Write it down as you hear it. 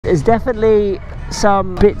There's definitely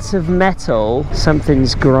some bits of metal.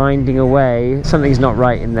 Something's grinding away. Something's not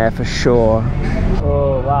right in there for sure.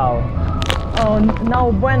 Oh, wow. Oh,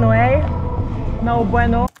 no bueno, eh? No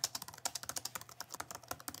bueno.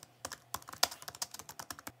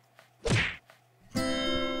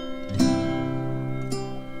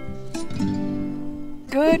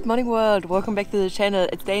 Good morning world, welcome back to the channel.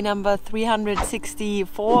 It's day number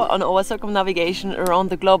 364 on our circumnavigation around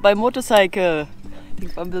the globe by motorcycle. I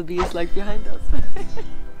think Bumblebee is like behind us.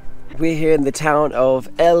 We're here in the town of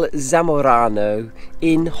El Zamorano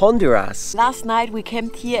in Honduras. Last night we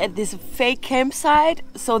camped here at this fake campsite.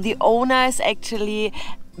 So the owner is actually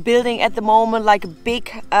building at the moment like a big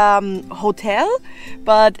hotel,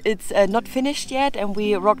 but it's not finished yet, and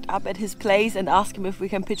we rocked up at his place and asked him if we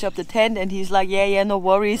can pitch up the tent, and he's like, yeah, no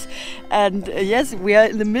worries. And yes, we are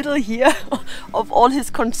in the middle here of all his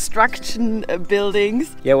construction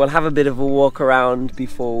buildings. Yeah, we'll have a bit of a walk around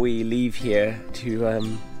before we leave here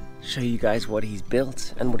to show you guys what he's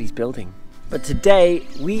built and what he's building. But today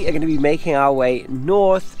we are going to be making our way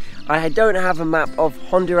north. I don't have a map of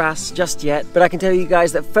Honduras just yet, but I can tell you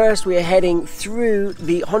guys that first we are heading through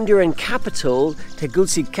the Honduran capital,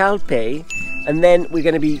 Tegucigalpa, and then we're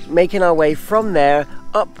going to be making our way from there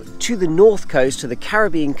up to the north coast, to the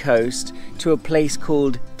Caribbean coast, to a place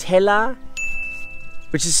called Tyre,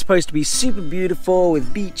 which is supposed to be super beautiful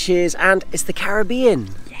with beaches, and it's the Caribbean.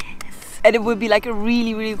 And it would be like a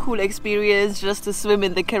really cool experience just to swim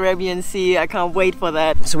in the Caribbean Sea. I can't wait for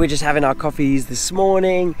that. So we're just having our coffees this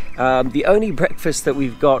morning. The only breakfast that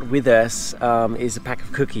we've got with us is a pack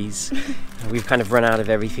of cookies. We've kind of run out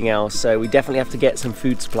of everything else, so we definitely have to get some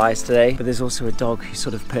food supplies today. But there's also a dog who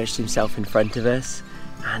sort of perched himself in front of us,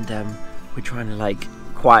 and we're trying to like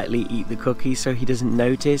quietly eat the cookies so he doesn't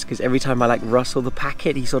notice, because every time I like rustle the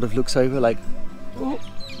packet, he sort of looks over like, oh.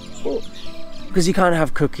 Because you can't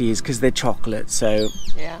have cookies because they're chocolate, so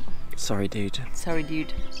yeah. Sorry, dude. Sorry,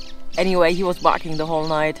 dude. Anyway, he was barking the whole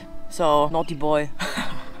night, so naughty boy.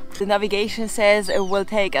 The navigation says it will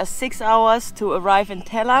take us 6 hours to arrive in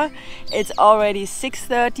Tyre. It's already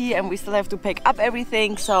 6:30 and we still have to pick up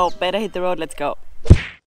everything, so better hit the road, let's go.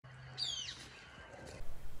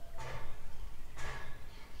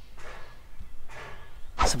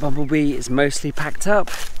 So Bumblebee is mostly packed up,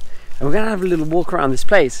 and we're gonna have a little walk around this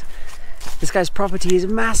place. This guy's property is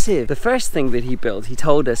massive. The first thing that he built, he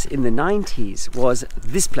told us in the 90s, was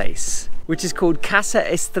this place, which is called Casa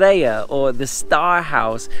Estrella, or the Star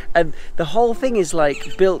House. And the whole thing is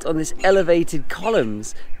like built on this elevated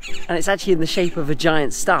columns, and it's actually in the shape of a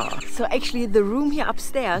giant star. So actually the room here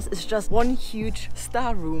upstairs is just one huge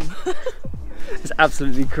star room. It's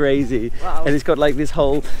absolutely crazy. Wow. And it's got like this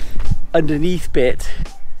whole underneath bit.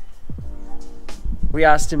 We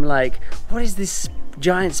asked him like, what is this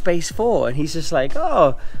giant space for? And he's just like,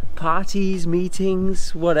 oh, parties,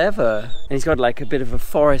 meetings, whatever. And he's got like a bit of a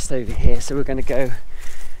forest over here, so we're gonna go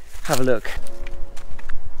have a look.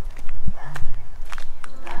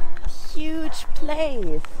 Huge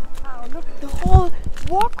place. Wow, look, the whole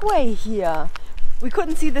walkway here. We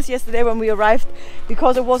couldn't see this yesterday when we arrived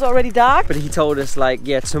because it was already dark. But he told us like,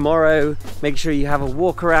 yeah, tomorrow make sure you have a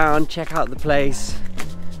walk around, check out the place,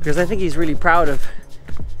 because I think he's really proud of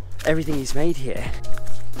everything he's made here.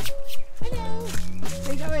 Hello,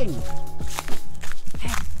 where are you going?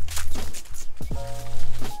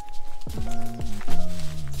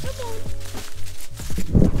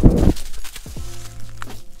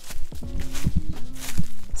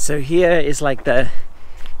 So here is like the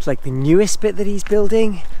newest bit that he's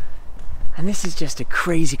building, and this is just a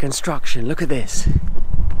crazy construction. Look at this.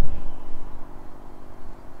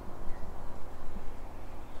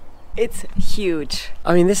 It's huge.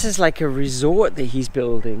 I mean, this is like a resort that he's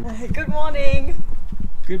building. Good morning.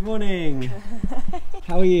 Good morning.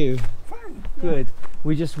 How are you? Fine. Good.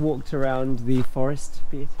 We just walked around the forest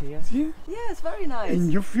bit here. See? Yeah, it's very nice.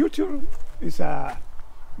 In your future is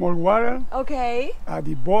more water, Okay.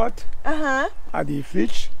 the boat, Uh-huh. the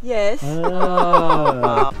fish. Yes.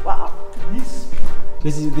 Ah. Wow.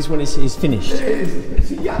 This one is finished.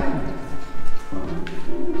 Yeah.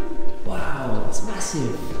 Wow, it's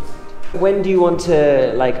massive. When do you want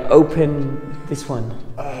to like open this one?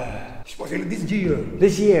 It's possible this year.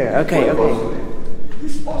 This year. Okay, okay.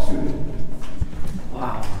 It's possible.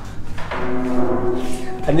 Wow.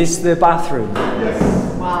 And this is the bathroom. Yes.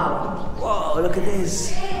 Wow. Whoa, look at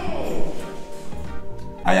this.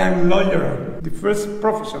 I am lawyer, the first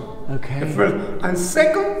profession. Okay. The first. And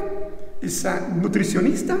second is a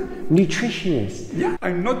nutritionista. Nutritionist. Yeah.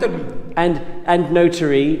 I'm notary. And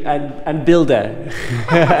notary and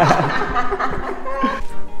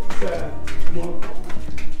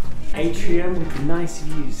atrium with nice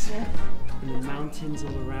views. Yeah. And the mountains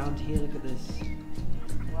all around here, look at this.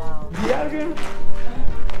 Wow. The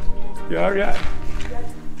area.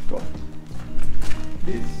 Go.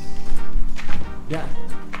 This. Yeah.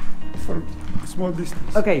 For small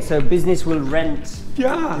distance. Okay, so business will rent this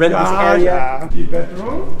area. Yeah. The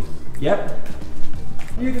bedroom. Yep.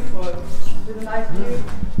 Beautiful. With a nice view.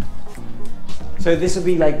 So this will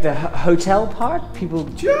be like the hotel part? People...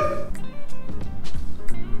 Yeah.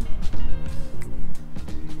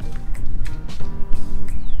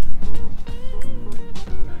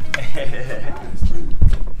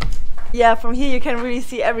 Yeah, from here you can really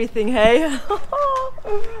see everything, hey?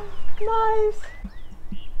 Nice.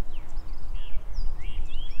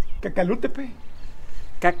 Cacalutepe.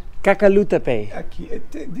 Cacalutepe. Aquí,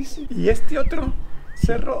 dice. Y este otro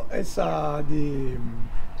cerro es de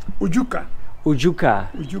Uyuca. Uyuca.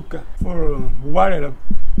 Uyuca. For water,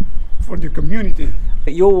 for the community.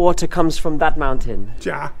 Your water comes from that mountain?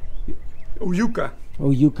 Yeah. Uyuca.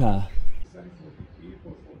 Uyuca.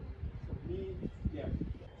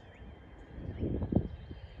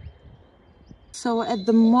 So at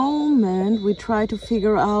the moment we try to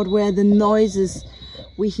figure out where the noises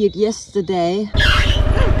we heard yesterday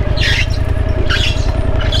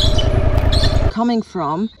coming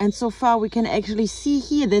from, and so far we can actually see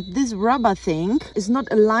here that this rubber thing is not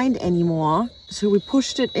aligned anymore, so we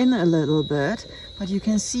pushed it in a little bit, but you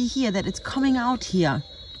can see here that it's coming out here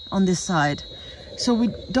on this side. So we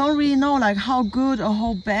don't really know like how good or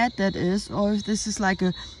how bad that is, or if this is like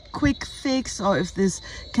a quick fix, or if this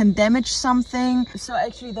can damage something. So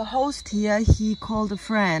actually the host here, he called a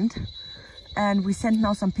friend and we sent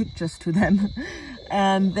now some pictures to them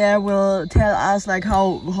and they will tell us like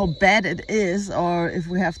how bad it is, or if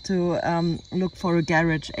we have to look for a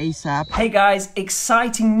garage ASAP. Hey guys,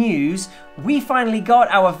 exciting news! We finally got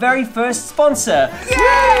our very first sponsor!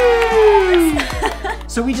 Yes!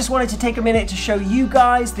 So we just wanted to take a minute to show you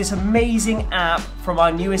guys this amazing app from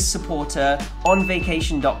our newest supporter, On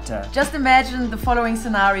Vacation Doctor. Just imagine the following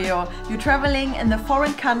scenario. You're traveling in a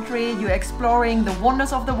foreign country, you're exploring the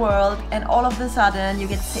wonders of the world, and all of a sudden you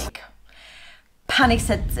get sick. Panic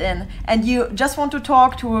sets in and you just want to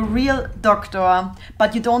talk to a real doctor,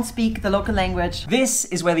 but you don't speak the local language. This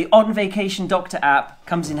is where the On Vacation Doctor app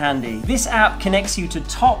comes in handy. This app connects you to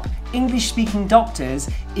top English-speaking doctors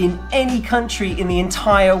in any country in the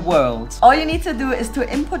entire world. All you need to do is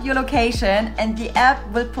to input your location and the app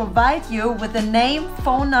will provide you with the name,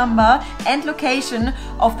 phone number and location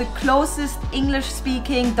of the closest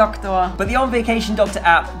English-speaking doctor. But the On Vacation Doctor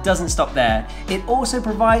app doesn't stop there. It also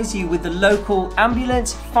provides you with the local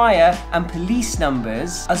ambulance, fire and police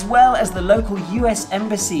numbers, as well as the local US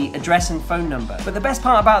Embassy address and phone number. But the best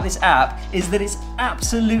part about this app is that it's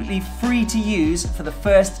absolutely free to use for the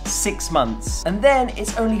first 6 months. And then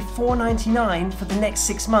it's only $4.99 for the next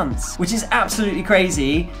 6 months, which is absolutely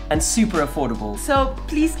crazy and super affordable. So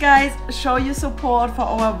please guys, show your support for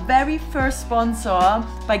our very first sponsor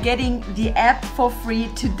by getting the app for free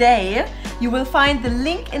today. You will find the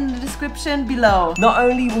link in the description below. Not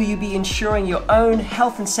only will you be ensuring your own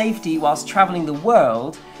health and safety whilst traveling the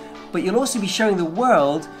world, but you'll also be showing the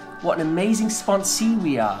world what an amazing sponsee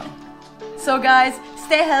we are. So guys,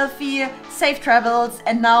 stay healthy, safe travels,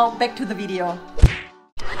 and now back to the video.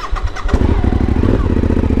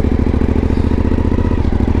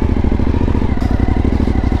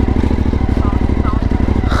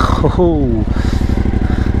 Oh.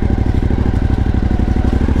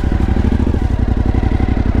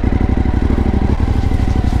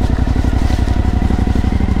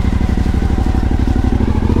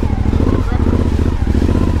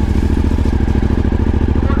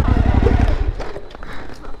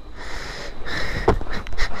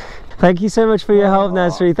 Thank you so much for your help,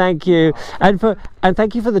 Nasri. Thank you, and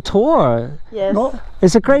thank you for the tour. Yes. No.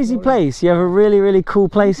 It's a crazy place. You have a really cool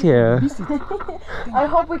place here. I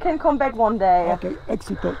hope we can come back one day. Okay,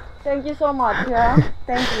 éxito. Thank you so much. Yeah.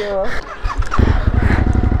 Thank you.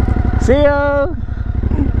 See you.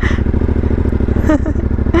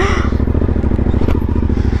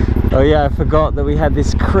 Oh yeah, I forgot that we had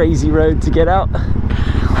this crazy road to get out.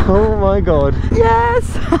 Oh my god.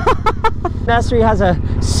 Yes. Nasri has a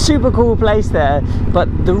super cool place there, but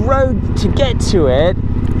the road to get to it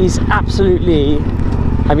is absolutely,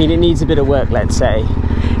 I mean, it needs a bit of work, let's say.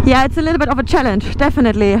 Yeah, it's a little bit of a challenge,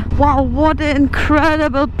 definitely. Wow, what an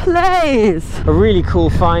incredible place! A really cool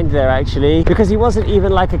find there actually, because he wasn't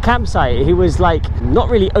even like a campsite, he was like not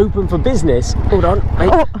really open for business. Hold on, wait,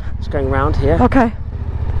 oh. Just going around here. Okay.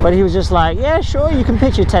 But he was just like, yeah, sure, you can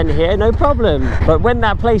pitch your tent here, no problem. But when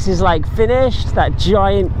that place is like finished, that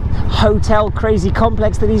giant hotel crazy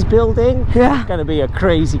complex that he's building, Yeah. it's gonna be a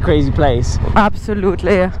crazy place.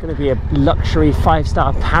 Absolutely. It's gonna be a luxury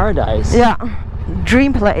 5-star paradise. Yeah,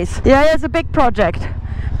 dream place. Yeah, it's a big project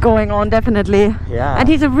going on, definitely. Yeah. And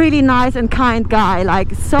he's a really nice and kind guy,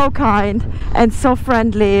 like so kind and so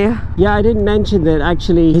friendly. Yeah, I didn't mention that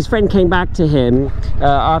actually his friend came back to him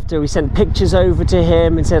after we sent pictures over to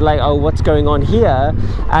him and said like, oh, what's going on here?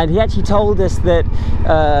 And he actually told us that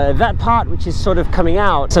that part which is sort of coming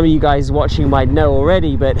out, some of you guys watching might know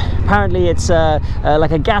already, but apparently it's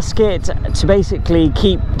like a gasket to basically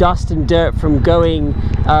keep dust and dirt from going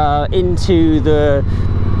into the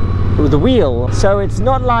wheel. So it's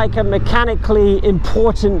not like a mechanically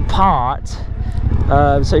important part,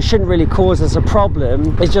 so it shouldn't really cause us a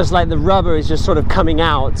problem. It's just like the rubber is just sort of coming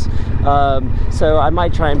out, so I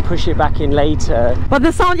might try and push it back in later. But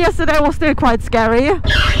the sound yesterday was still quite scary.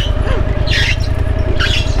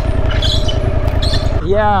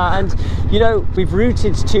 Yeah, and you know, we've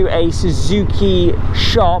routed to a Suzuki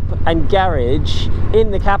shop and garage in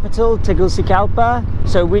the capital, Tegucigalpa.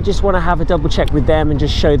 So we just want to have a double check with them and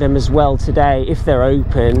just show them as well today if they're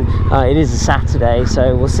open. It is a Saturday,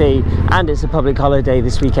 so we'll see. And it's a public holiday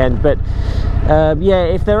this weekend. But yeah,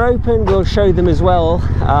 if they're open, we'll show them as well,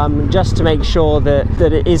 just to make sure that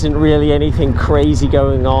it isn't really anything crazy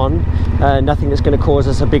going on. Nothing that's going to cause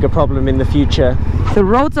us a bigger problem in the future. The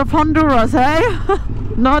roads of Honduras, eh?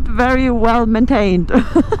 Not very well maintained.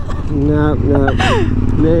 No,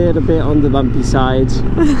 little bit on the bumpy side.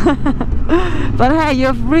 But hey, you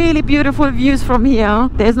have really beautiful views from here.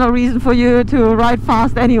 There's no reason for you to ride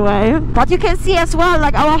fast anyway. But you can see as well,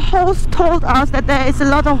 like our host told us that there is a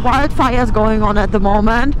lot of wildfires going on at the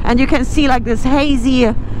moment. And you can see like this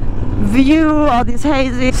hazy view or this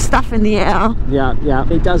hazy stuff in the air. Yeah,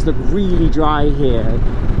 it does look really dry here.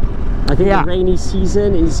 I think the rainy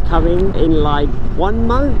season is coming in like 1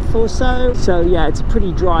 month or so. So yeah, it's a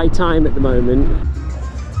pretty dry time at the moment.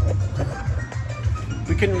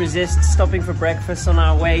 We couldn't resist stopping for breakfast on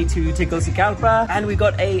our way to Tegucigalpa, and we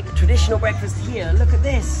got a traditional breakfast here. Look at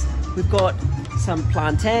this. We've got some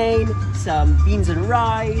plantain, some beans and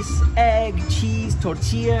rice, egg, cheese,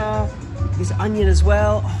 tortilla, this onion as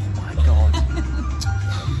well. Oh my god.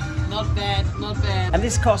 Not bad, not bad. And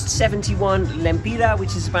this cost 71 lempira,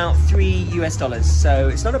 which is about $3 US. So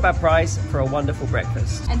it's not a bad price for a wonderful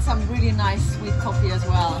breakfast. And some really nice sweet coffee as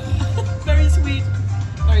well. Very sweet,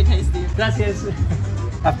 very tasty. Gracias.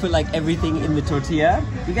 I've put like everything in the tortilla.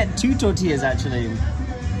 You get 2 tortillas actually.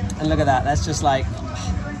 And look at that, that's just like,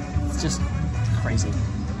 it's just crazy.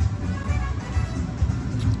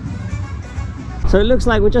 So it looks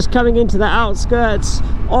like we're just coming into the outskirts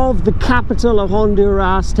of the capital of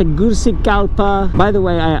Honduras, Tegucigalpa. By the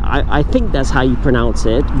way, I think that's how you pronounce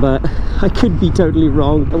it, but I could be totally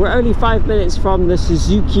wrong. And we're only 5 minutes from the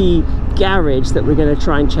Suzuki garage that we're going to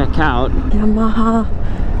try and check out. Yamaha,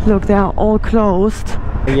 look, they are all closed.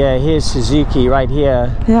 Yeah, here's Suzuki right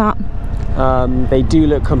here. Yeah. They do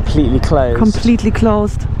look completely closed. Completely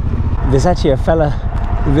closed. There's actually a fella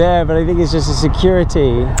there, but I think it's just a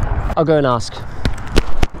security. I'll go and ask.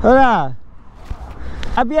 Hola.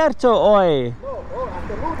 Abierto hoy.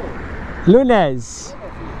 Lunes.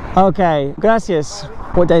 Okay, gracias.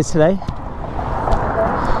 What day is today?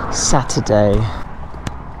 Saturday.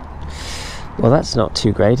 Well, that's not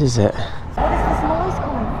too great, is it? What is this noise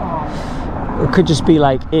coming from? It could just be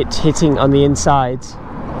like it hitting on the inside.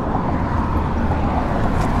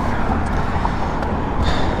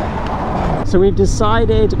 So we've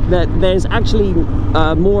decided that there's actually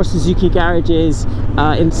more Suzuki garages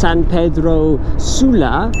in San Pedro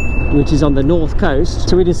Sula, which is on the north coast.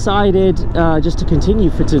 So we decided just to continue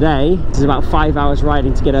for today. It's about 5 hours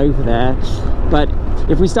riding to get over there. But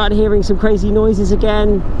if we start hearing some crazy noises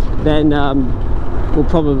again, then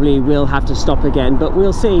we'll have to stop again, but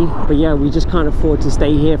we'll see. But yeah, we just can't afford to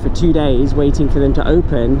stay here for 2 days waiting for them to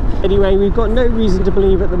open. Anyway, we've got no reason to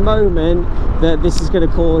believe at the moment that this is going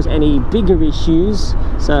to cause any bigger issues.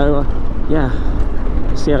 So yeah,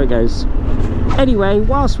 see how it goes. Anyway,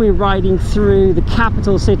 whilst we're riding through the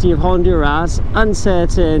capital city of Honduras,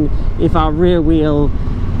 uncertain if our rear wheel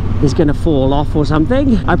is going to fall off or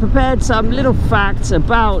something, I prepared some little facts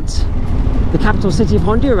about the capital city of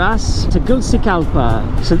Honduras,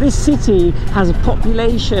 Tegucigalpa. So this city has a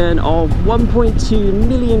population of 1.2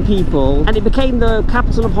 million people, and it became the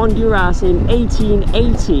capital of Honduras in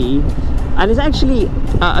 1880. and it's actually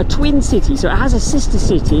a twin city, so it has a sister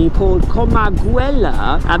city called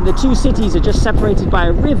Comaguela, and the two cities are just separated by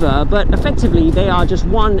a river, but effectively they are just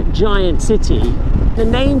one giant city. The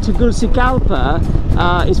name Tegucigalpa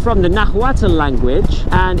is from the Nahuatl language,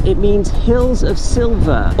 and it means hills of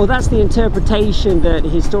silver. Well, that's the interpretation that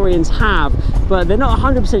historians have, but they're not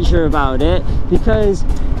 100% sure about it, because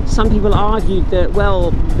some people argued that,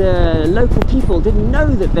 well, the local people didn't know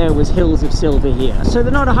that there was hills of silver here, so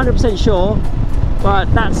they're not 100% sure, but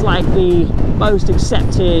that's like the most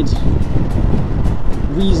accepted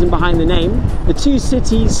reason behind the name. The two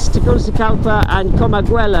cities, Tegucigalpa and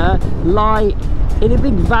Comaguela, lie in a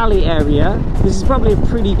big valley area. This is probably a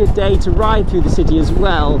pretty good day to ride through the city as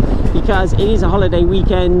well, because it is a holiday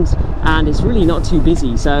weekend and it's really not too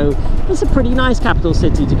busy, so it's a pretty nice capital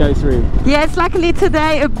city to go through. Yes, luckily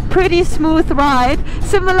today a pretty smooth ride,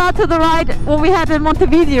 similar to the ride what we had in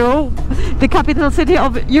Montevideo, the capital city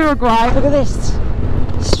of Uruguay. Look at this,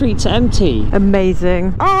 streets empty.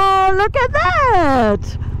 Amazing. Oh, look at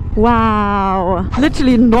that! Wow,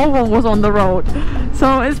 literally no one was on the road,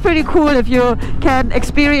 so it's pretty cool if you can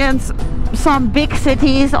experience some big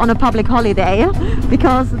cities on a public holiday,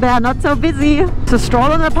 because they are not so busy. To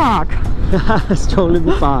stroll in the park. Stroll in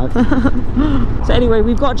the park. So anyway,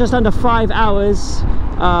 we've got just under 5 hours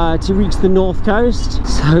to reach the north coast,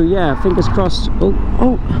 so yeah, fingers crossed.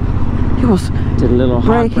 He was did a little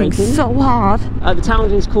braking so hard. The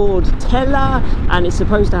town is called Tyre, and it's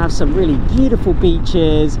supposed to have some really beautiful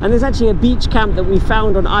beaches, and there's actually a beach camp that we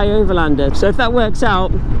found on iOverlander, so if that works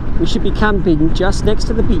out, we should be camping just next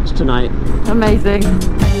to the beach tonight. Amazing.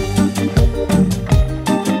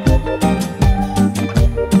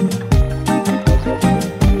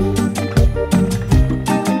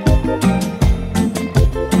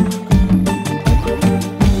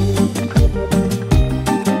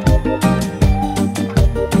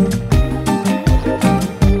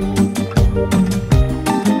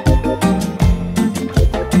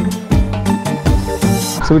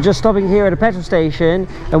 So we're just stopping here at a petrol station,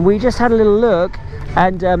 and we just had a little look,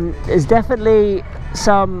 and there's definitely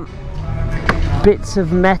some bits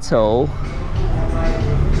of metal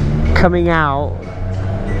coming out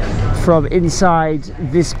from inside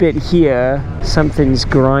this bit here. Something's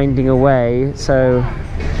grinding away, so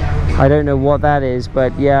I don't know what that is,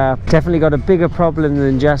 but yeah, definitely got a bigger problem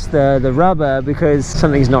than just the rubber, because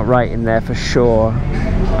something's not right in there for sure.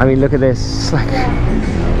 I mean, look at this, it's like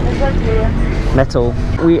metal.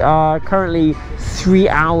 We are currently 3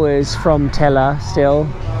 hours from Tyre still,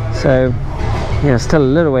 so yeah, still a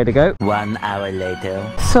little way to go. 1 hour later.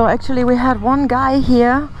 So actually we had one guy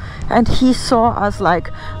here, and he saw us like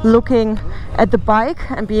looking at the bike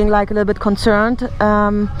and being like a little bit concerned,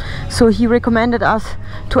 so he recommended us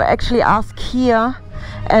to actually ask here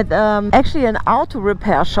at actually an auto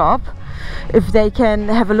repair shop if they can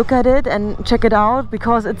have a look at it and check it out,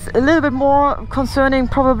 because it's a little bit more concerning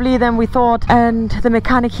probably than we thought. And the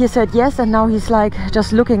mechanic here said yes, and now he's like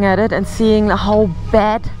just looking at it and seeing how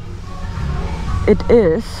bad it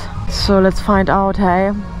is. So let's find out.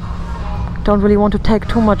 Hey, don't really want to take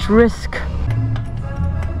too much risk.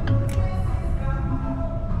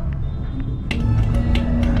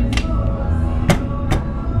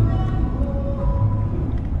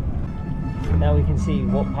 Now we can see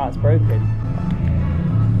what part's broken.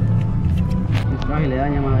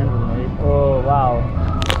 Oh wow.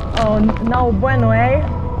 Oh, no bueno, eh?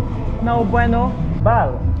 No bueno.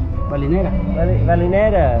 Valinera.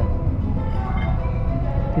 Valinera.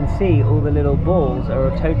 You can see all the little balls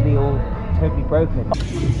are totally broken.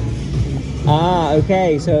 Ah,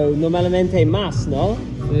 okay, so normalmente más, ¿no?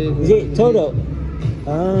 Sí, todo.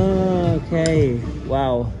 Ah, okay.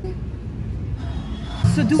 Wow.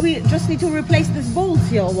 So do we just need to replace this bolts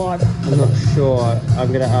here or what? I'm not sure.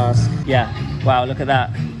 I'm gonna ask. Yeah. Wow, look at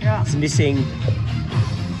that. Yeah. It's missing.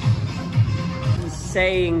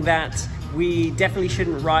 Saying that we definitely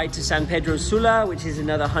shouldn't ride to San Pedro Sula, which is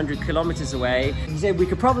another 100 kilometers away. He said we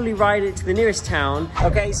could probably ride it to the nearest town.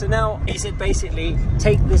 Okay, so now he said basically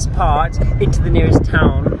take this part into the nearest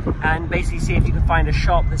town and basically see if you can find a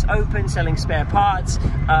shop that's open selling spare parts,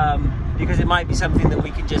 because it might be something that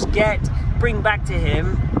we could just get, bring back to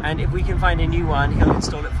him, and if we can find a new one, he'll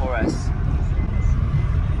install it for us.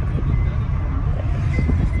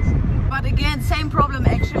 But again, same problem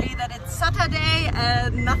actually, that it's Saturday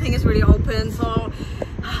and nothing is really open. So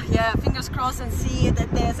yeah, fingers crossed and see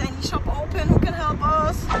that there's any shop open who can help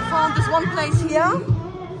us. I found this one place here,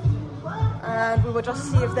 and we will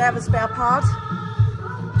just see if they have a spare part.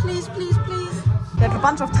 Please, please, please. They have a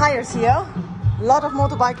bunch of tires here, a lot of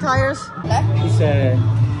motorbike tires. It's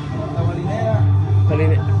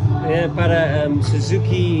para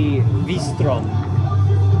Suzuki V-Strom.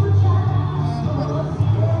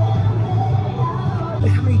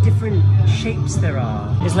 Look how many different shapes there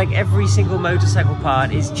are. It's like every single motorcycle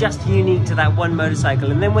part is just unique to that one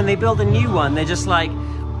motorcycle, and then when they build a new one, they're just like,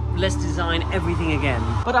 let's design everything again.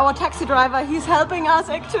 But our taxi driver, he's helping us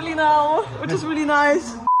actually now, which is really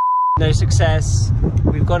nice. No success.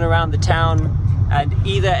 We've gone around the town and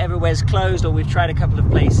either everywhere's closed or we've tried a couple of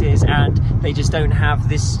places and they just don't have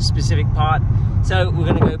this specific part. So we're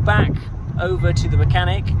going to go back over to the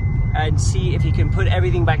mechanic and see if he can put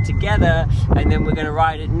everything back together, and then we're going to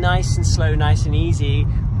ride it nice and slow, nice and easy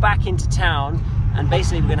back into town. And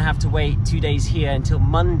basically we're going to have to wait 2 days here until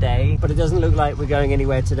Monday, but it doesn't look like we're going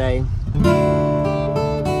anywhere today.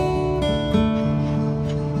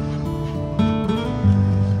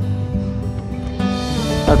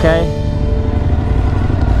 Okay.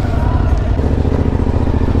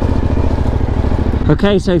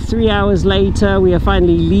 Okay, so 3 hours later, we are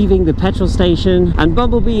finally leaving the petrol station, and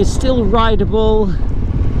Bumblebee is still rideable,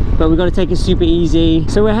 but we've got to take it super easy.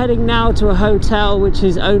 So we're heading now to a hotel which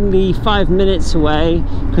is only 5 minutes away,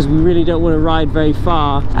 because we really don't want to ride very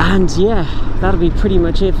far. And yeah, that'll be pretty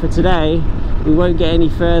much it for today. We won't get any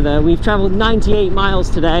further. We've traveled 98 miles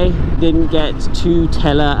today. Didn't get to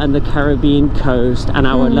Tyre and the Caribbean coast and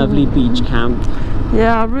our lovely beach camp.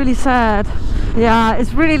 Yeah, really sad. Yeah,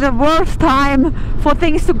 it's really the worst time for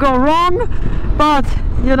things to go wrong, but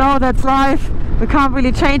you know, that's life. We can't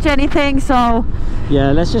really change anything, so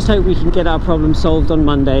yeah, let's just hope we can get our problem solved on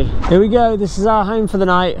Monday. Here we go, this is our home for the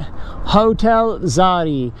night. Hotel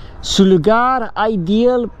Zari, su lugar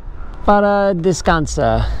ideal para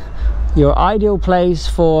descansar. Your ideal place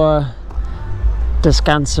for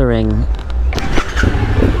descansing.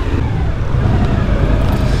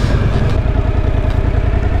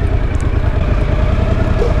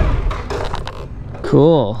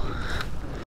 Cool.